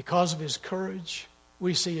 Because of his courage,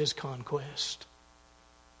 we see his conquest.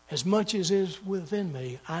 As much as is within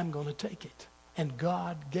me, I'm going to take it. And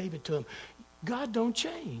God gave it to him. God don't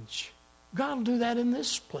change. God will do that in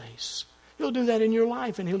this place. He'll do that in your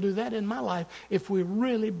life, and he'll do that in my life if we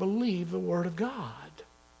really believe the Word of God.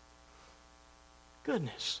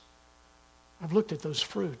 Goodness. I've looked at those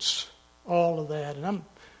fruits, all of that, and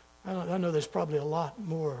I know there's probably a lot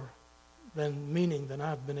more than meaning than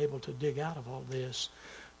I've been able to dig out of all this.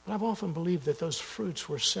 But I've often believed that those fruits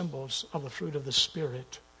were symbols of the fruit of the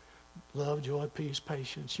Spirit. Love, joy, peace,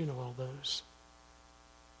 patience, you know all those.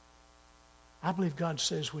 I believe God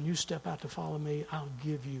says, when you step out to follow me, I'll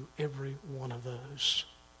give you every one of those.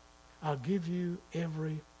 I'll give you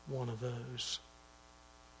every one of those.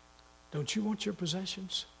 Don't you want your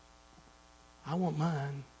possessions? I want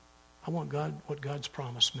mine. I want what God's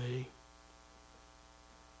promised me.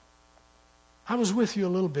 I was with you a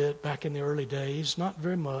little bit back in the early days, not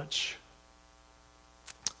very much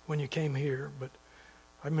when you came here, but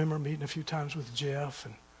I remember meeting a few times with Jeff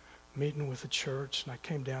and meeting with the church, and I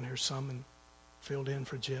came down here some and filled in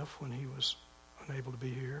for Jeff when he was unable to be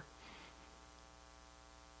here.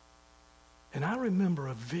 And I remember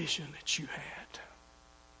a vision that you had.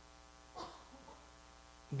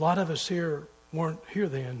 A lot of us here weren't here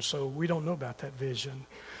then, so we don't know about that vision.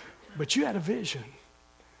 But you had a vision.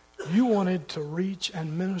 You wanted to reach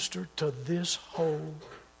and minister to this whole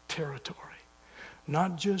territory.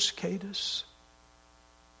 Not just Cadiz,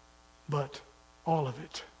 but all of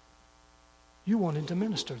it. You wanted to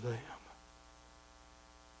minister to them.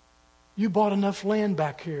 You bought enough land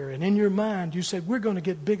back here, and in your mind you said, we're going to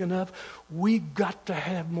get big enough. We got to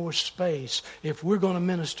have more space if we're going to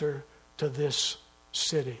minister to this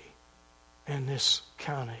city and this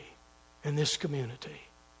county and this community.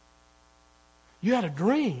 You had a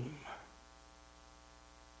dream.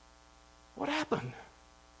 What happened?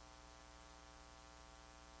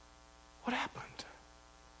 What happened?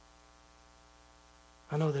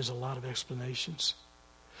 I know there's a lot of explanations.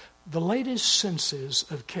 The latest census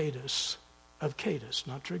of Cadiz,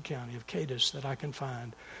 not Trigg County, of Cadiz that I can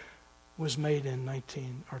find was made in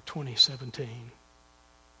 2017.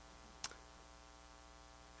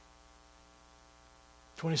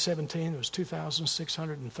 2017, there was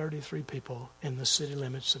 2,633 people in the city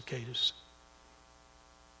limits of Cadiz.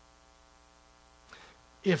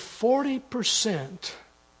 If 40%,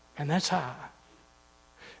 and that's high,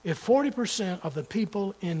 if 40% of the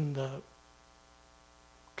people in the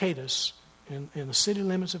Cadiz, in the city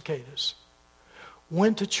limits of Cadiz,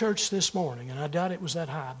 went to church this morning, and I doubt it was that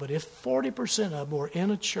high, but if 40% of them were in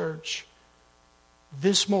a church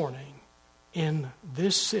this morning in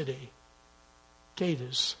this city,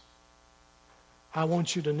 Cadiz, I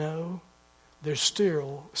want you to know there's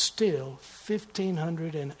still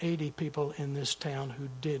 1,580 people in this town who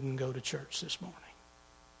didn't go to church this morning.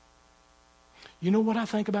 You know what I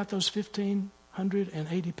think about those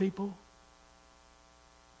 1,580 people?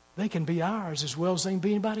 They can be ours as well as they can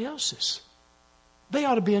be anybody else's. They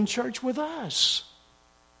ought to be in church with us.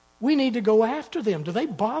 We need to go after them. Do they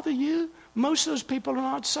bother you? Most of those people are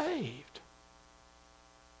not saved.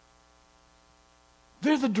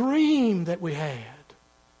 They're the dream that we had.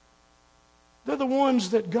 They're the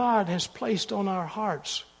ones that God has placed on our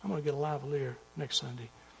hearts. I'm going to get a lavalier next Sunday.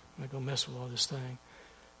 I'm not going to mess with all this thing.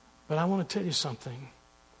 But I want to tell you something.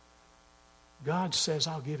 God says,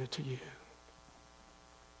 I'll give it to you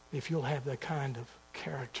if you'll have the kind of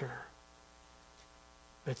character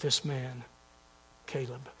that this man,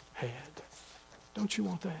 Caleb, had. Don't you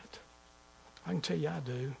want that? I can tell you I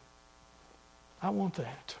do. I want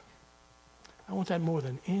that. I want that more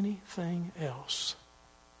than anything else.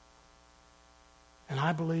 And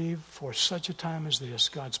I believe for such a time as this,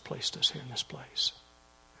 God's placed us here in this place.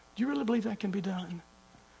 Do you really believe that can be done?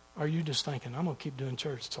 Or are you just thinking, I'm going to keep doing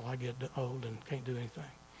church until I get old and can't do anything?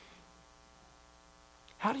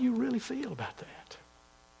 How do you really feel about that?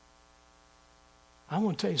 I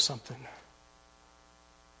want to tell you something.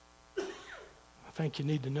 I think you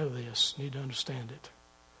need to know this, you need to understand it.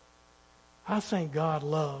 I think God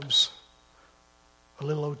loves a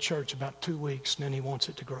little old church about 2 weeks, and then he wants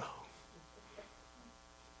it to grow.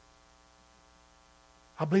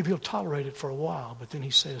 I believe he'll tolerate it for a while, but then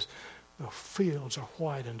he says, the fields are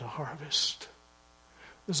white unto harvest.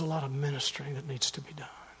 There's a lot of ministering that needs to be done.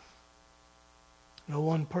 No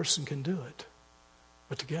one person can do it,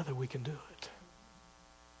 but together we can do it.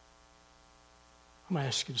 I'm going to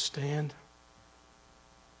ask you to stand.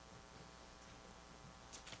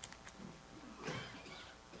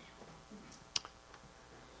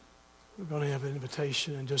 We're going to have an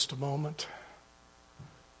invitation in just a moment.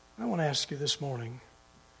 I want to ask you this morning,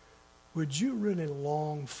 would you really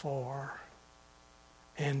long for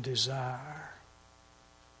and desire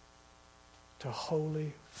to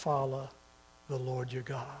wholly follow the Lord your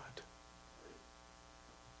God?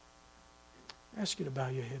 I ask you to bow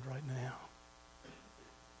your head right now.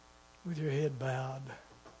 With your head bowed,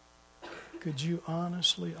 could you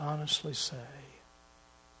honestly say,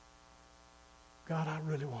 God, I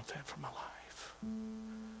really want that for my life.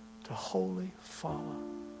 To wholly follow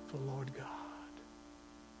the Lord God.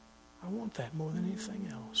 I want that more than anything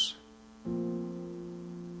else.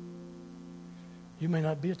 You may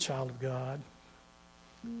not be a child of God.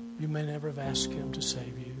 You may never have asked him to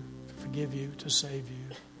save you, to forgive you, to save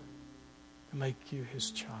you, to make you his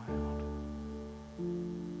child.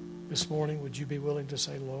 This morning, would you be willing to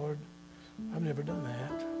say, Lord, I've never done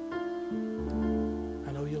that.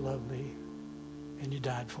 I know you love me and you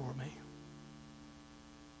died for me.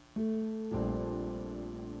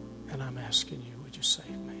 And I'm asking you, would you save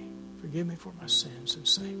me? Forgive me for my sins and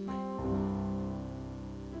save me.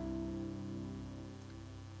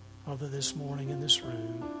 Father, this morning in this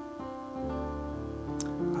room,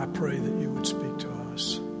 I pray that you would speak to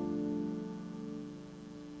us.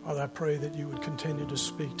 Father, I pray that you would continue to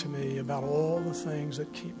speak to me about all the things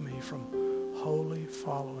that keep me from wholly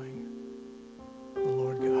following the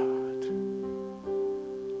Lord God.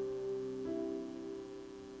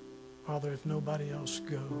 Father, if nobody else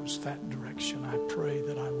goes that direction, I pray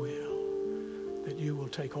that I will. That you will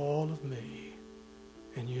take all of me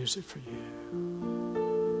and use it for you.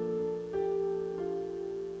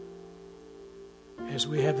 As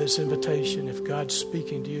we have this invitation, if God's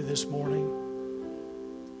speaking to you this morning,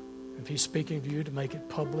 if he's speaking to you to make it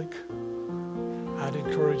public, I'd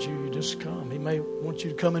encourage you to just come. He may want you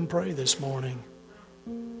to come and pray this morning.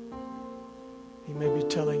 He may be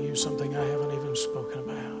telling you something I haven't even spoken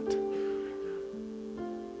about.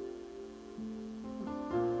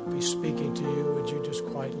 If he's speaking to you, would you just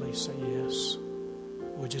quietly say yes?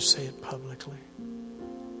 Would you say it publicly?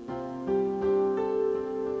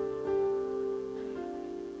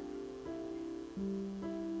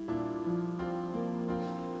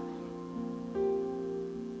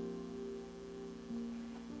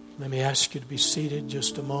 Let me ask you to be seated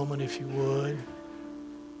just a moment, if you would.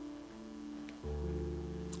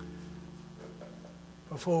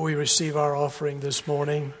 Before we receive our offering this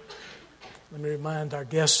morning, let me remind our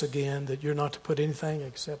guests again that you're not to put anything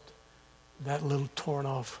except that little torn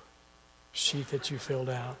off sheet that you filled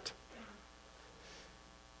out.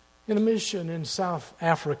 In a mission in South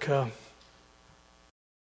Africa,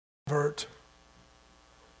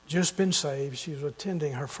 just been saved. She was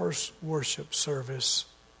attending her first worship service.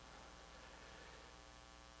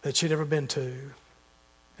 that she'd ever been to.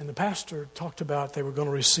 And the pastor talked about they were going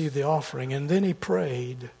to receive the offering. And then he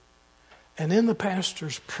prayed. And in the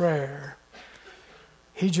pastor's prayer,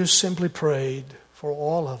 he just simply prayed for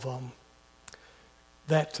all of them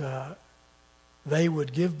that they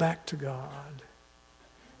would give back to God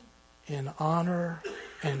in honor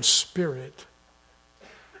and spirit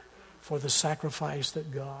for the sacrifice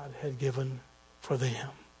that God had given for them.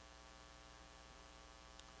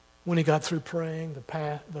 When he got through praying,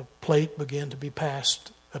 the plate began to be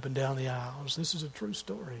passed up and down the aisles. This is a true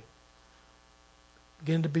story.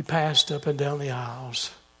 Began to be passed up and down the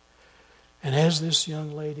aisles. And as this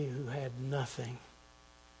young lady who had nothing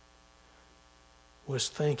was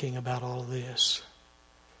thinking about all of this,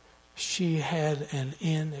 she had an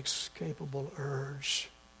inescapable urge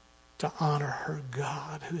to honor her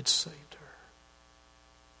God who had saved her.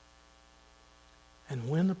 And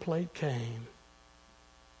when the plate came,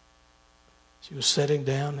 she was sitting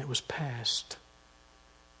down, it was passed,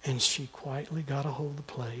 and she quietly got a hold of the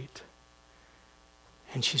plate,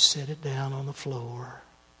 and she set it down on the floor,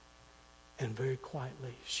 and very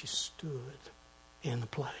quietly she stood in the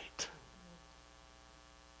plate.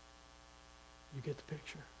 You get the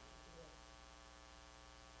picture?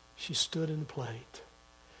 She stood in the plate.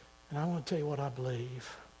 And I want to tell you what I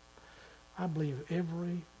believe. I believe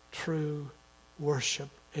every true worship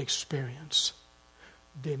experience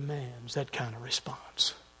demands that kind of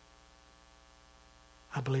response.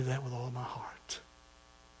 I believe that with all my heart.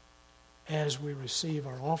 As we receive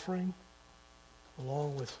our offering,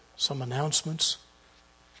 along with some announcements,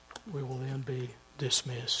 we will then be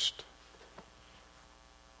dismissed.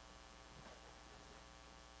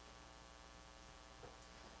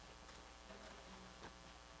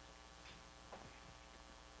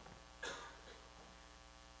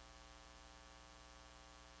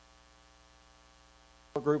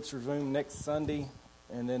 Groups resume next Sunday,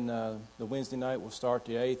 and then the Wednesday night will start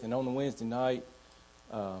the 8th. And on the Wednesday night,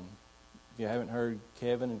 if you haven't heard,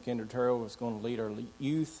 Kevin and Kendra Terrell is going to lead our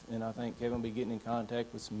youth, and I think Kevin will be getting in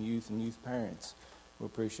contact with some youth and youth parents. We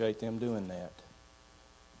appreciate them doing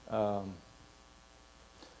that.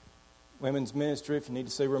 Women's ministry, if you need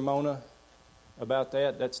to see Ramona about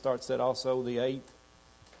that, that starts that also the 8th.